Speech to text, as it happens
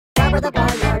Barber the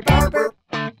Barnyard Barber.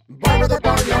 Barber the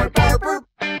Barnyard Barber.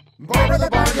 Barber the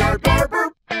Barnyard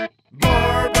Barber.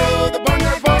 Barber the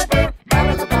Barnyard Barber.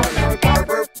 Barber the Barnyard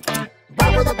Barber.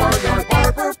 Barber the Barnyard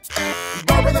Barber.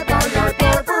 Barber the Barnyard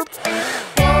Barber.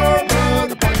 Barber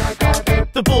the Barnyard Barber.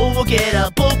 The bull will get a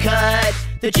bull cut.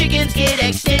 The chickens get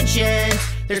extensions.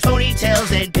 There's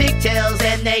ponytails and pigtails,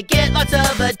 and they get lots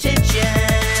of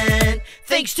attention.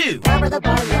 Thanks to Barber the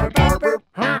Barnyard Barber.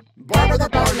 Barber the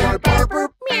Barnyard Barber.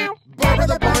 Meow. Barber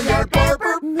the Barnyard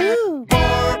Barber. Moo.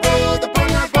 Barber the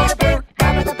Barnyard Barber.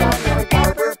 Barber the Barnyard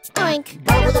Barber. Oink.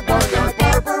 Barber the Barnyard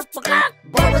Barber.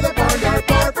 Barber the Barnyard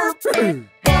Barber.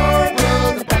 Barber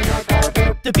the Barnyard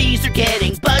Barber. the bees are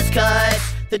getting buzz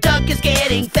cuts. The duck is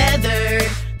getting feathered.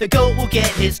 The goat will get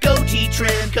his goatee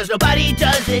trimmed, 'cause nobody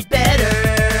does it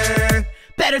better.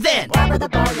 Better than Barber the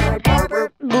Barnyard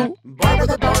Barber. Barber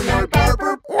the Barnyard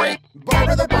Barber.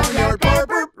 Barber the Barnyard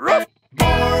Barber.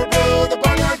 Barber the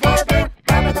Barnyard Barber.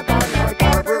 Barber the Barnyard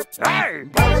Barber.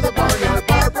 Barber the Barnyard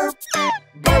Barber.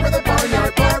 Barber the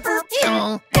Barnyard Barber.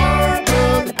 Barber the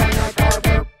Barnyard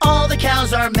Barber. all the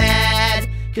cows are mad,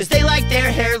 'cause they like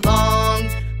their hair long.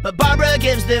 But Barbara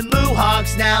gives them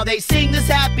mohawks, now they sing this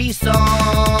happy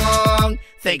song.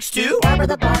 Thanks to Barber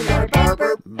the Barnyard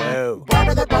Barber. Moo.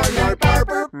 Barber the Barnyard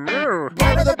Barber. Moo.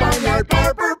 Barber the Barnyard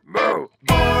Barber. Moo.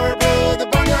 Barber the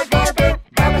Barnyard Barber.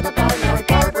 Barber the Barnyard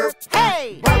Barber.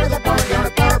 Hey! Barber the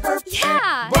Barnyard Barber.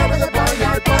 Yeah. Barber the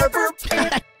Barnyard Barber.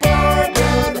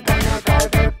 Barber the Barnyard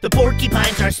Barber. The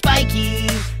porcupines are spiky,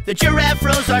 the giraffe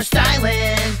are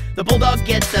styling. The bulldog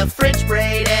gets a French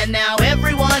braid, and now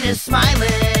everyone is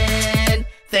smiling.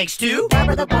 Thanks to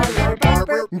Barber the Barnyard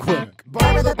Barber.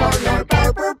 Barber the Barnyard